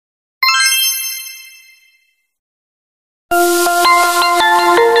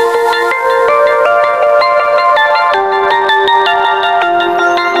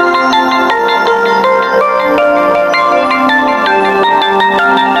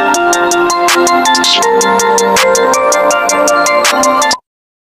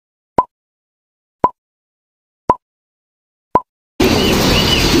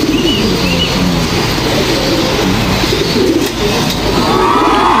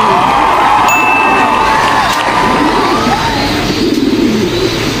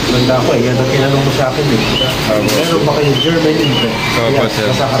ako eh, yan ang tinanong mo sa akin eh. Meron ba kayong German Imbrecht? Opo, sir.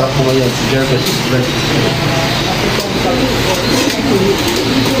 Nasa harap mo ngayon, si German Imbrecht.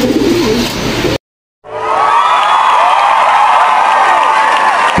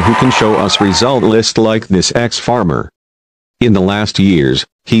 Who can show us result list like this ex-farmer. In the last years,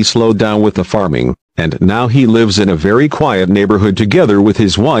 he slowed down with the farming, and now he lives in a very quiet neighborhood together with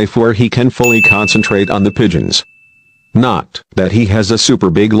his wife where he can fully concentrate on the pigeons. Not that he has a super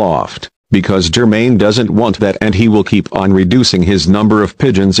big loft, because Germain doesn't want that and he will keep on reducing his number of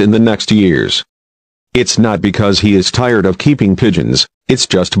pigeons in the next years. It's not because he is tired of keeping pigeons, it's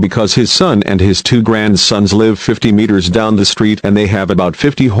just because his son and his two grandsons live 50 meters down the street and they have about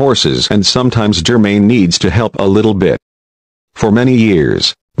 50 horses and sometimes Germain needs to help a little bit. For many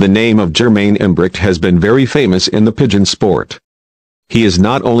years, the name of Germain Imbrecht has been very famous in the pigeon sport. He is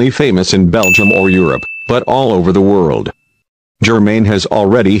not only famous in Belgium or Europe, but all over the world. Germain has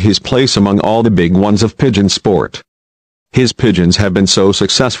already his place among all the big ones of pigeon sport. His pigeons have been so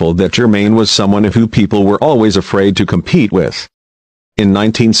successful that Germain was someone who people were always afraid to compete with. In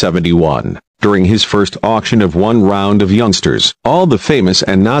 1971, during his first auction of one round of youngsters, all the famous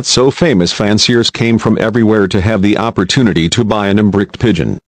and not so famous fanciers came from everywhere to have the opportunity to buy an Imbrecht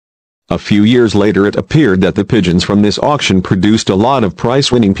pigeon. A few years later it appeared that the pigeons from this auction produced a lot of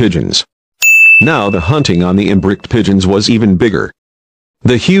prize-winning pigeons. Now the hunting on the Imbrecht pigeons was even bigger.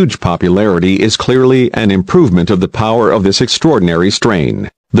 The huge popularity is clearly an improvement of the power of this extraordinary strain,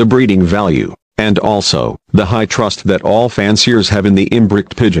 the breeding value, and also, the high trust that all fanciers have in the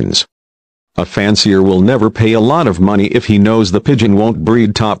Imbrecht pigeons. A fancier will never pay a lot of money if he knows the pigeon won't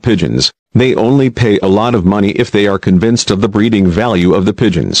breed top pigeons, they only pay a lot of money if they are convinced of the breeding value of the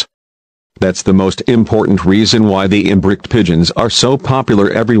pigeons. That's the most important reason why the Imbrecht pigeons are so popular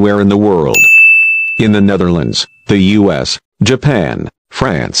everywhere in the world. In the Netherlands, the US, Japan,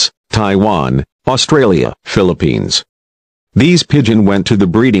 France, Taiwan, Australia, Philippines. These pigeons went to the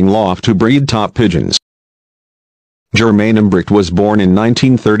breeding loft to breed top pigeons. Germain Imbrecht was born in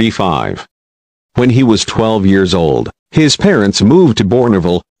 1935. When he was 12 years old, his parents moved to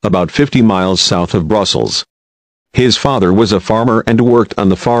Bourneville, about 50 miles south of Brussels. His father was a farmer and worked on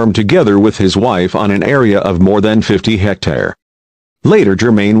the farm together with his wife on an area of more than 50 hectares. Later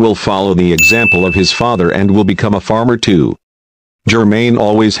Germain will follow the example of his father and will become a farmer too. Germain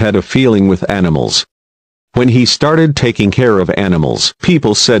always had a feeling with animals. When he started taking care of animals,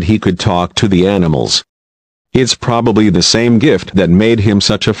 people said he could talk to the animals. It's probably the same gift that made him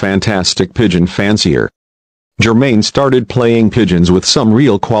such a fantastic pigeon fancier. Germain started playing pigeons with some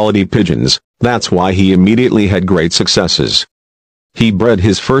real quality pigeons, that's why he immediately had great successes. He bred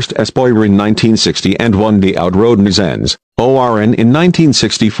his first Espoir in 1960 and won the Oudroodenizens, ORN in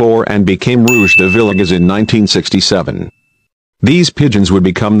 1964 and became Rouge de Villegas in 1967. These pigeons would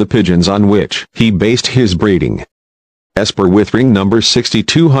become the pigeons on which he based his breeding. Esper with ring number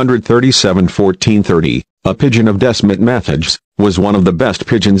 6237-1430, a pigeon of Desmet methods, was one of the best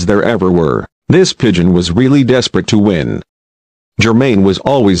pigeons there ever were. This pigeon was really desperate to win. Germain was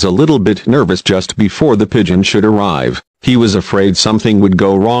always a little bit nervous just before the pigeon should arrive, he was afraid something would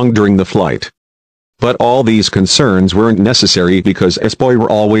go wrong during the flight. But all these concerns weren't necessary because Espoir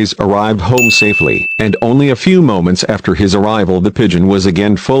always arrived home safely, and only a few moments after his arrival the pigeon was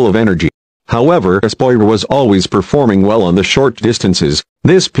again full of energy. However, Espoir was always performing well on the short distances.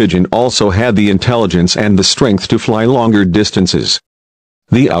 This pigeon also had the intelligence and the strength to fly longer distances.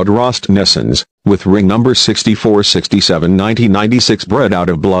 The Oudroodenizens, with ring number 6467-1996 bred out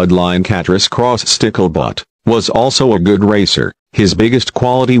of bloodline Catrice cross Stickelbot, was also a good racer. His biggest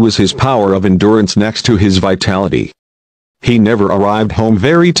quality was his power of endurance next to his vitality. He never arrived home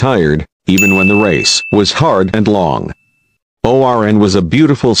very tired, even when the race was hard and long. ORN was a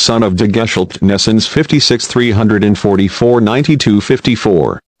beautiful son of de Gesheltnesens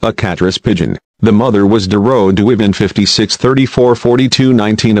 56-344-92-54, a Catrice pigeon. The mother was de Rodewiven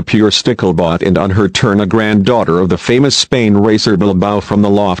 56-34-42-19, a pure Stickelbot, and on her turn a granddaughter of the famous Spain racer Bilbao from the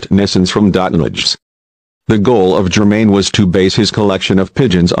Loftnesens from Dottenliges. The goal of Germain was to base his collection of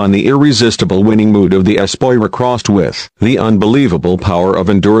pigeons on the irresistible winning mood of the Espoir crossed with the unbelievable power of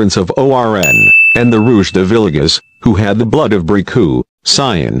endurance of ORN, and the Rouge de Villegas, who had the blood of Bricout,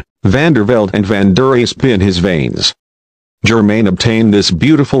 Sion, Van der Velde and Van der Asp in his veins. Germain obtained this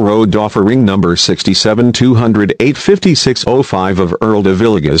beautiful road offering number 67-208-5605 of Earl de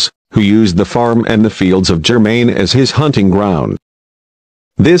Villegas, who used the farm and the fields of Germain as his hunting ground.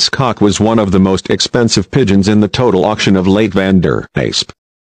 This cock was one of the most expensive pigeons in the total auction of late Van der Asp.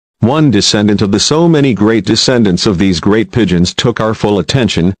 One descendant of the so many great descendants of these great pigeons took our full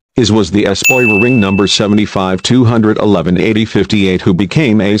attention, Was the Espoir ring number 75 211 80 58 who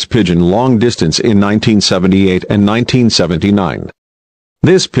became ace pigeon long distance in 1978 and 1979.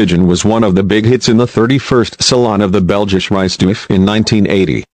 This pigeon was one of the big hits in the 31st Salon of the Belgische Rijksdag in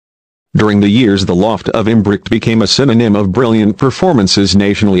 1980. During the years the loft of Imbrecht became a synonym of brilliant performances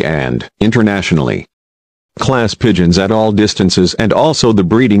nationally and internationally. Class pigeons at all distances, and also the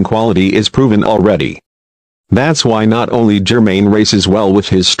breeding quality is proven already. That's why not only Germain races well with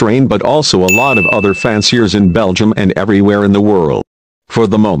his strain but also a lot of other fanciers in Belgium and everywhere in the world. For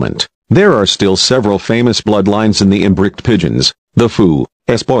the moment, there are still several famous bloodlines in the Imbrecht pigeons, the Fou,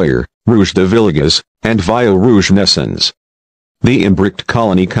 Espoir, Rouge de Villegas, and Vieux Rouge Naissance. The Imbrecht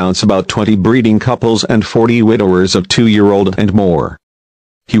colony counts about 20 breeding couples and 40 widowers of 2-year-old and more.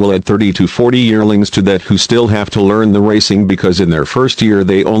 He will add 30 to 40 yearlings to that who still have to learn the racing because in their first year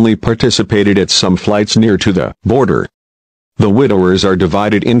they only participated at some flights near to the border. The widowers are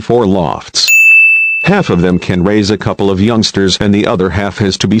divided in 4 lofts. Half of them can raise a couple of youngsters and the other half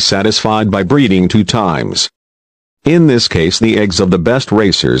has to be satisfied by breeding 2 times. In this case the eggs of the best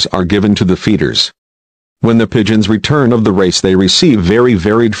racers are given to the feeders. When the pigeons return of the race they receive very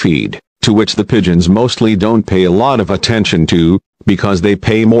varied feed, to which the pigeons mostly don't pay a lot of attention to, because they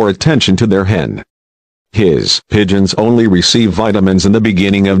pay more attention to their hen. His pigeons only receive vitamins in the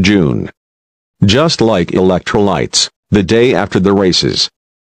beginning of June. Just like electrolytes, the day after the races.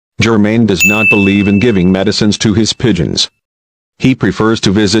 Germain does not believe in giving medicines to his pigeons. He prefers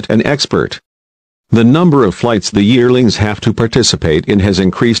to visit an expert. The number of flights the yearlings have to participate in has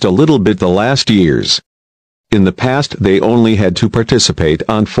increased a little bit the last years. In the past they only had to participate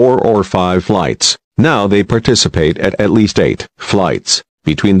on 4 or 5 flights. Now they participate at least 8 flights.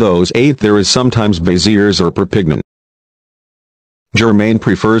 Between those 8 there is sometimes Béziers or Perpignan. Germain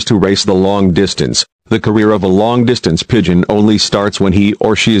prefers to race the long distance. The career of a long-distance pigeon only starts when he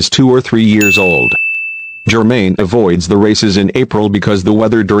or she is 2 or 3 years old. Germain avoids the races in April because the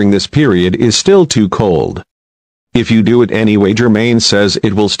weather during this period is still too cold. If you do it anyway, Germain says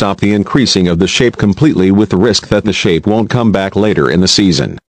it will stop the increasing of the shape completely with the risk that the shape won't come back later in the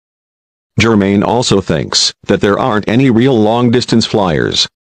season. Germain also thinks that there aren't any real long-distance flyers.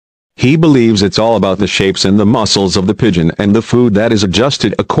 He believes it's all about the shapes and the muscles of the pigeon and the food that is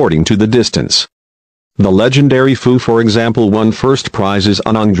adjusted according to the distance. The legendary Fou, for example, won first prizes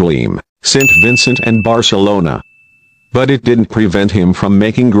on Angoulême, St. Vincent and Barcelona. But it didn't prevent him from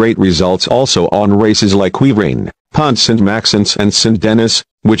making great results also on races like Quirin, Pont Saint-Maxence and Saint-Denis,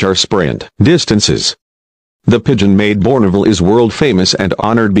 which are sprint distances. The pigeon made Bourneville is world famous and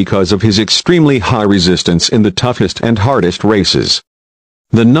honored because of his extremely high resistance in the toughest and hardest races.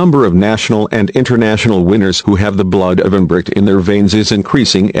 The number of national and international winners who have the blood of Imbrecht in their veins is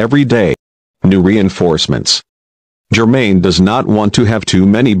increasing every day. New reinforcements. Germain does not want to have too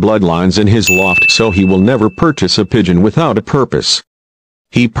many bloodlines in his loft, so he will never purchase a pigeon without a purpose.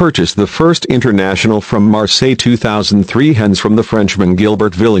 He purchased the first international from Marseille 2003 hens from the Frenchman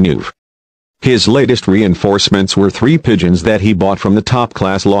Gilbert Villeneuve. His latest reinforcements were 3 pigeons that he bought from the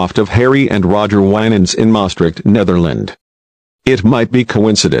top-class loft of Harry and Roger Wijnands in Maastricht, Netherlands. It might be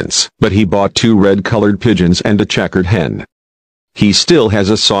coincidence, but he bought 2 red-colored pigeons and a checkered hen. He still has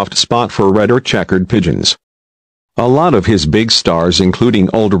a soft spot for red or checkered pigeons. A lot of his big stars including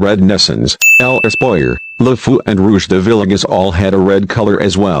Old Red Naissance, L'Espoir, Le Fou and Rouge de Villegas all had a red color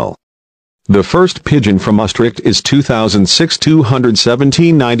as well. The first pigeon from Maastricht is 2006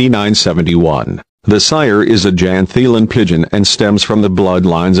 217 99 71. The sire is a Jan Thielen pigeon and stems from the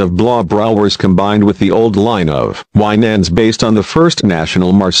bloodlines of Blaubrouwers combined with the old line of Wijnands based on the first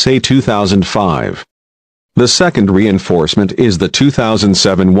national Marseille 2005. The second reinforcement is the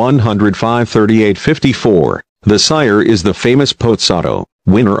 2007 105 38 54. The sire is the famous Pozzato,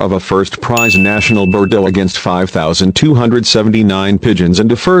 winner of a first prize national Bordeaux against 5,279 pigeons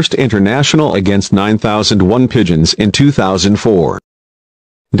and a first international against 9,001 pigeons in 2004.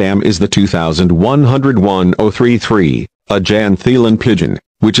 Dam is the 2101 033, a Jan Thielen pigeon,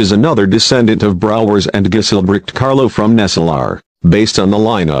 which is another descendant of Brouwers and Giselbrecht Carlo from Nesselaar, based on the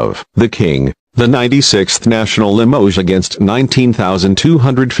line of the King. The 96th National Limoges against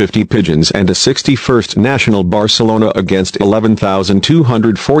 19,250 pigeons and a 61st National Barcelona against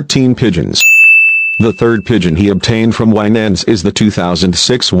 11,214 pigeons. The third pigeon he obtained from Wijnands is the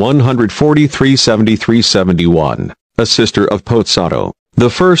 2006 143 73 71, a sister of Pozzato, the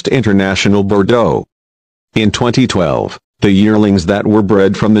first international Bordeaux. In 2012, the yearlings that were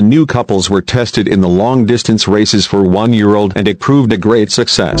bred from the new couples were tested in the long-distance races for 1-year-old and it proved a great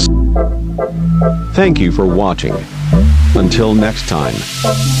success. Thank you for watching. Until next time.